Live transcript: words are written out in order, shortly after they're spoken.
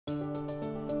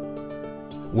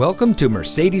Welcome to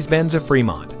Mercedes-Benz of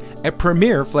Fremont, a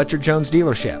premier Fletcher Jones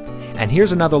dealership. And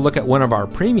here's another look at one of our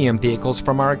premium vehicles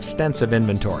from our extensive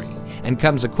inventory, and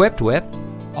comes equipped with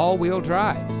all-wheel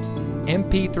drive,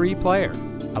 MP3 player,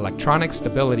 electronic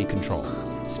stability control,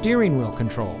 steering wheel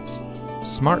controls,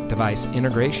 smart device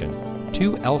integration,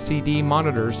 2 LCD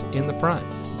monitors in the front,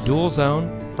 dual zone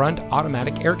front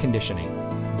automatic air conditioning,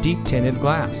 deep tinted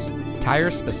glass,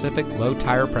 tire-specific low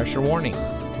tire pressure warning,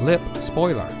 lip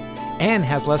spoiler, and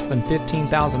has less than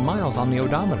 15,000 miles on the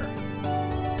odometer.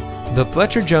 The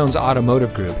Fletcher Jones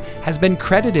Automotive Group has been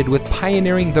credited with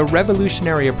pioneering the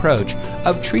revolutionary approach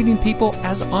of treating people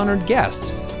as honored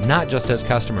guests, not just as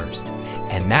customers.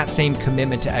 And that same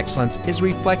commitment to excellence is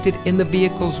reflected in the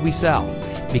vehicles we sell,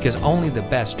 because only the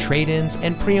best trade-ins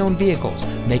and pre-owned vehicles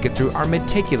make it through our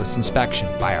meticulous inspection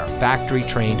by our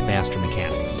factory-trained master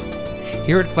mechanics.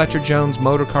 Here at Fletcher Jones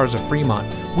Motor Cars of Fremont,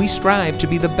 we strive to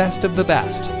be the best of the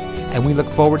best, and we look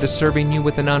forward to serving you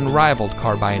with an unrivaled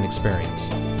car buying experience.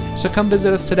 So come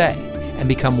visit us today and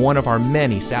become one of our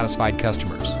many satisfied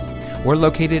customers. We're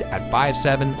located at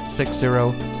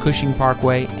 5760 Cushing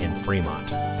Parkway in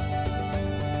Fremont.